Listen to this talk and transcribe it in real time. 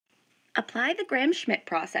Apply the Gram-Schmidt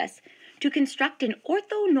process to construct an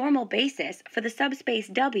orthonormal basis for the subspace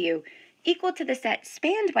W equal to the set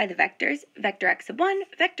spanned by the vectors vector x sub 1,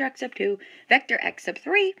 vector x sub 2, vector x sub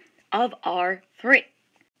 3 of R3.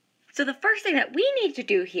 So the first thing that we need to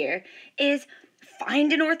do here is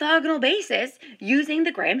find an orthogonal basis using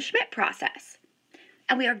the Gram-Schmidt process.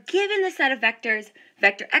 And we are given the set of vectors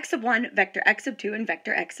vector x sub 1, vector x sub 2, and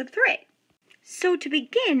vector x sub 3. So to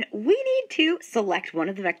begin, we need to select one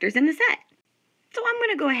of the vectors in the set. So I'm going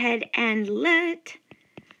to go ahead and let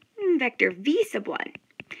vector v sub 1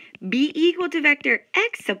 be equal to vector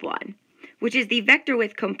x sub 1, which is the vector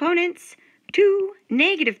with components 2,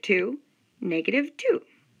 negative 2, negative 2.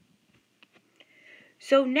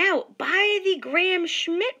 So now, by the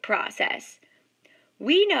Gram-Schmidt process,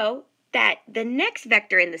 we know that the next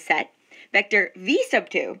vector in the set, vector v sub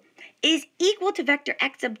 2, is equal to vector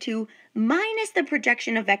x sub 2 minus the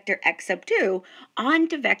projection of vector x sub 2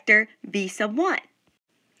 onto vector v sub 1.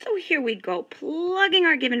 So here we go, plugging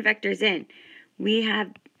our given vectors in. We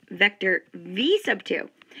have vector v sub 2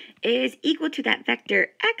 is equal to that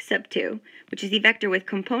vector x sub 2, which is the vector with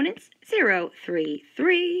components 0, 3,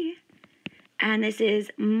 3. And this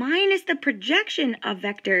is minus the projection of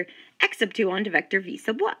vector x sub 2 onto vector v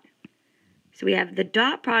sub 1. So we have the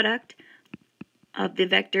dot product of the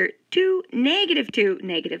vector 2, negative 2,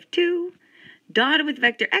 negative 2, dotted with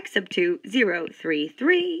vector x sub 2, 0, 3,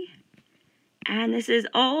 3. And this is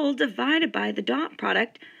all divided by the dot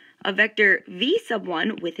product of vector v sub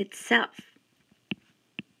 1 with itself.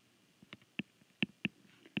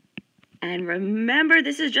 And remember,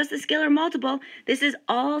 this is just a scalar multiple. This is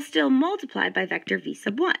all still multiplied by vector v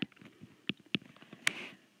sub 1.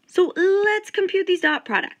 So let's compute these dot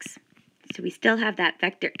products. So we still have that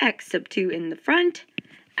vector x sub 2 in the front.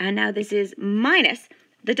 And now this is minus.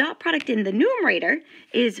 The dot product in the numerator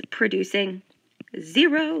is producing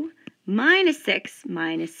 0, minus 6,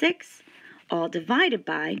 all divided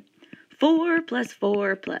by 4 plus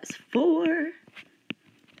 4 plus 4,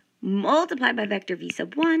 multiplied by vector v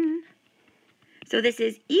sub 1. So this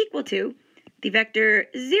is equal to the vector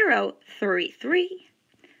 0, 3, 3,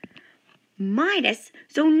 minus,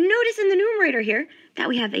 so notice in the numerator here that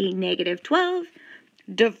we have a negative 12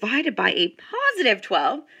 divided by a positive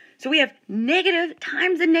 12. So we have negative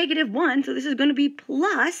times a negative 1, so this is going to be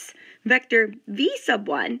plus vector v sub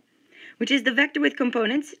 1, which is the vector with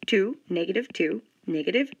components 2, negative 2,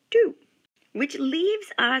 negative 2, which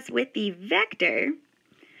leaves us with the vector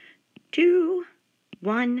 2,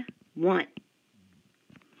 1, 1.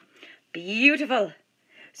 Beautiful.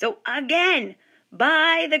 So again,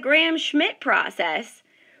 by the Gram-Schmidt process,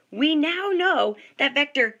 we now know that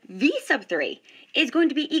vector v sub 3 is going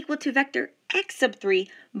to be equal to vector x sub 3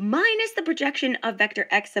 minus the projection of vector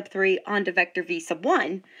x sub 3 onto vector v sub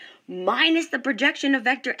 1 minus the projection of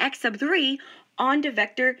vector x sub 3 onto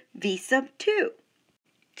vector v sub 2.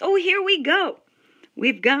 So here we go.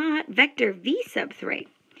 We've got vector v sub 3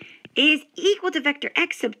 is equal to vector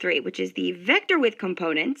x sub 3, which is the vector with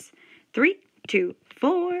components 3, 2,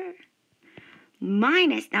 4,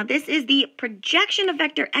 minus, now this is the projection of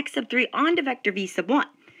vector x sub 3 onto vector v sub 1.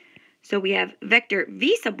 So we have vector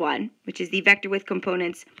v sub 1, which is the vector with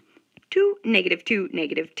components 2, negative 2,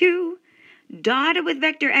 negative 2, dotted with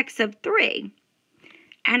vector x sub 3.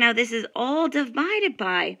 And now this is all divided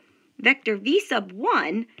by vector v sub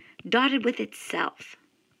 1 dotted with itself.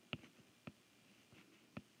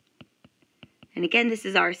 And again, this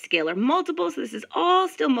is our scalar multiple, so this is all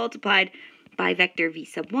still multiplied by vector v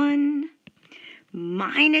sub 1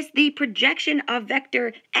 minus the projection of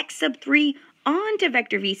vector x sub 3 onto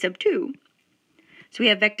vector v sub 2. So we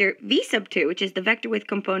have vector v sub 2, which is the vector with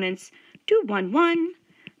components 2, 1, 1,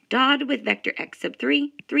 dotted with vector x sub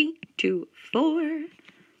 3, 3, 2, 4,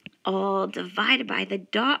 all divided by the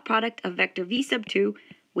dot product of vector v sub 2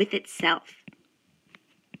 with itself.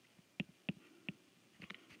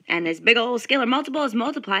 And this big old scalar multiple is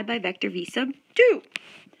multiplied by vector v sub 2.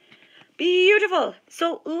 Beautiful.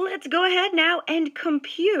 So let's go ahead now and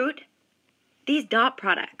compute these dot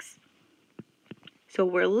products. So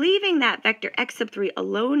we're leaving that vector x sub 3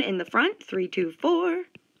 alone in the front, 3, 2, 4.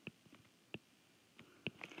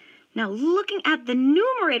 Now looking at the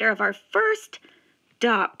numerator of our first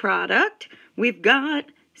dot product, we've got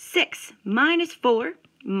 6 minus 4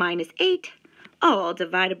 minus 8, all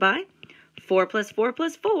divided by 4 plus 4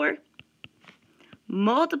 plus 4,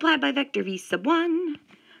 multiplied by vector v sub 1,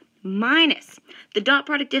 minus, the dot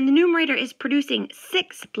product in the numerator is producing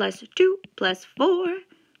 6 plus 2 plus 4,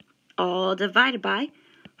 all divided by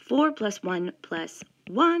 4 plus 1 plus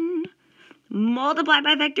 1, multiplied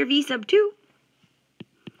by vector v sub 2.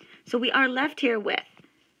 So we are left here with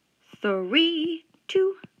 3,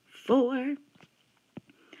 2, 4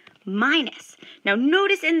 minus. Now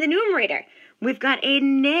notice in the numerator, we've got a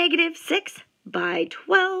negative 6 by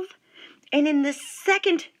 12. And in the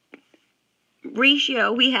second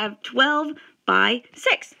ratio, we have 12 by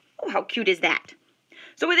 6. Oh, how cute is that?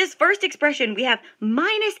 So with this first expression, we have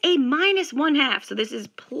minus a minus 1/2. So this is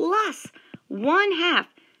plus 1/2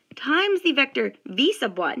 times the vector v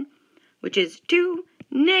sub 1, which is 2,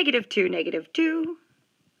 negative 2, negative 2.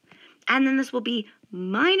 And then this will be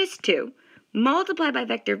minus 2 multiplied by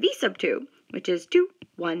vector v sub 2, which is 2,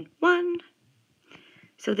 1, 1.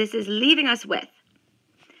 So this is leaving us with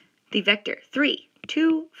the vector 3,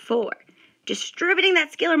 2, 4. Distributing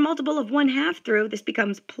that scalar multiple of 1/2 through, this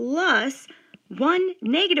becomes plus 1,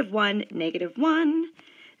 negative 1, negative 1.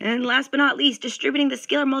 And last but not least, distributing the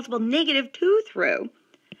scalar multiple negative 2 through,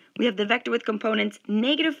 we have the vector with components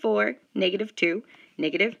negative 4, negative 2,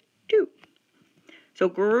 negative 2. So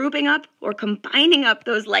grouping up or combining up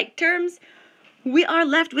those like terms, we are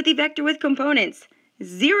left with the vector with components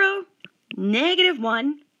 0, negative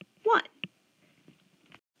 1, 1.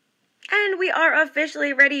 And we are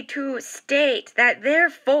officially ready to state that,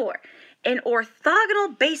 therefore, an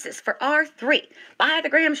orthogonal basis for R3 by the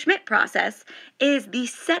Gram-Schmidt process is the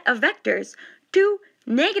set of vectors 2,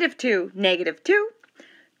 negative 2, negative 2,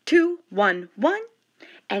 2, 1, 1,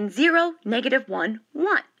 and 0, negative 1,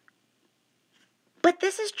 1. But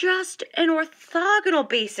this is just an orthogonal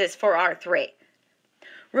basis for R3.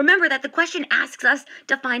 Remember that the question asks us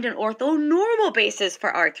to find an orthonormal basis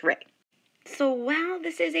for R3. So while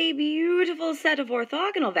this is a beautiful set of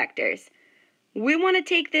orthogonal vectors, we want to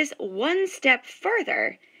take this one step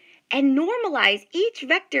further and normalize each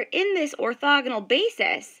vector in this orthogonal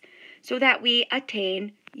basis so that we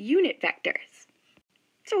attain unit vectors.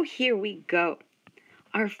 So here we go.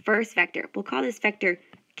 Our first vector, we'll call this vector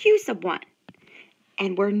q sub 1.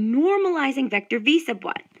 And we're normalizing vector v sub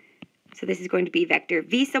 1. So this is going to be vector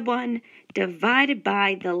v sub 1 divided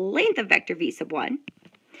by the length of vector v sub 1.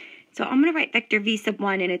 So I'm going to write vector v sub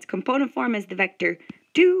 1 in its component form as the vector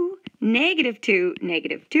 2, negative 2,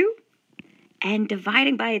 negative 2. And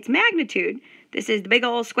dividing by its magnitude, this is the big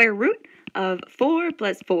old square root of 4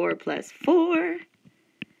 plus 4 plus 4.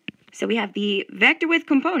 So we have the vector with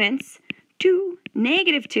components 2,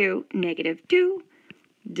 negative 2, negative 2,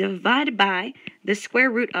 divided by the square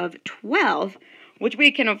root of 12, which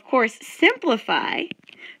we can, of course, simplify.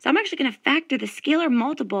 So I'm actually going to factor the scalar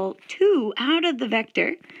multiple 2 out of the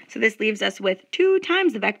vector. So this leaves us with 2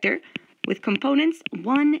 times the vector with components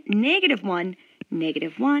 1, negative 1,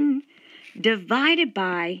 negative 1, divided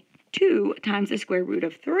by 2 times the square root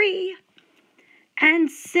of 3.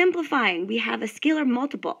 And simplifying, we have a scalar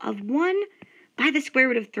multiple of 1 by the square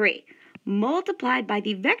root of 3, multiplied by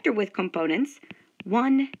the vector with components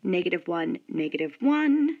 1, negative 1, negative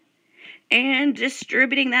 1. And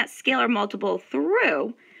distributing that scalar multiple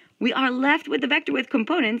through, we are left with the vector with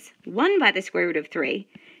components 1 by the square root of 3,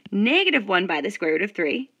 negative 1 by the square root of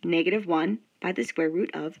 3, negative 1 by the square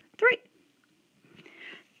root of 3.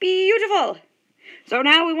 Beautiful! So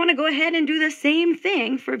now we want to go ahead and do the same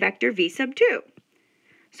thing for vector v sub 2.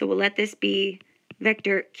 So we'll let this be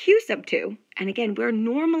vector q sub 2. And again, we're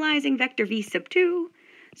normalizing vector v sub 2.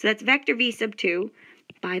 So that's vector v sub 2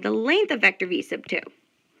 by the length of vector v sub 2.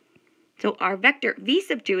 So our vector v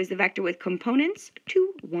sub 2 is the vector with components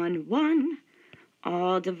 2, 1, 1,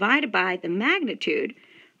 all divided by the magnitude,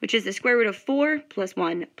 which is the square root of 4 plus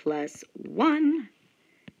 1 plus 1.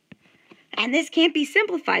 And this can't be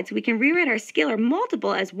simplified, so we can rewrite our scalar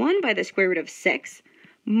multiple as 1 by the square root of 6,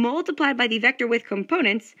 multiplied by the vector with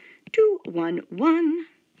components 2, 1, 1.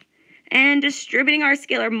 And distributing our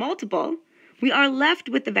scalar multiple, we are left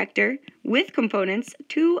with the vector with components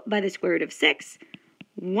 2 by the square root of 6,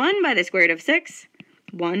 1 by the square root of 6,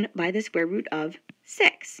 1 by the square root of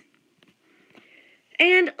 6.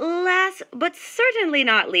 And last but certainly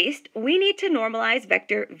not least, we need to normalize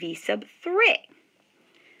vector v sub 3.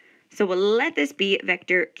 So we'll let this be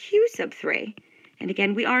vector q sub 3. And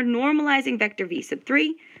again, we are normalizing vector v sub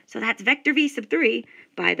 3. So that's vector v sub 3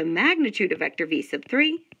 by the magnitude of vector v sub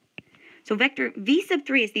 3. So vector v sub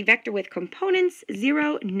 3 is the vector with components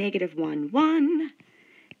 0, negative 1, 1.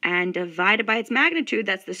 And divided by its magnitude,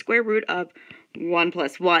 that's the square root of 1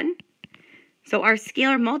 plus 1. So our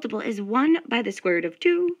scalar multiple is 1 by the square root of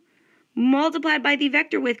 2, multiplied by the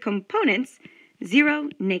vector with components 0,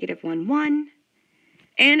 negative 1, 1.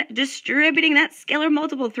 And distributing that scalar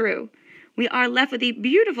multiple through, we are left with the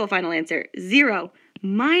beautiful final answer, 0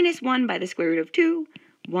 minus 1 by the square root of 2,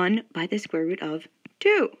 1 by the square root of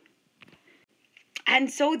 2. And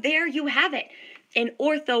so there you have it. An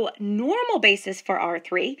orthonormal basis for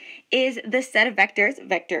R3 is the set of vectors,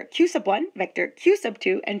 vector q sub 1, vector q sub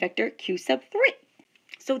 2, and vector q sub 3.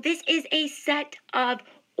 So this is a set of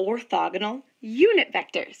orthogonal unit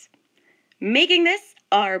vectors, making this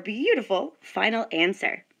our beautiful final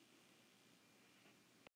answer.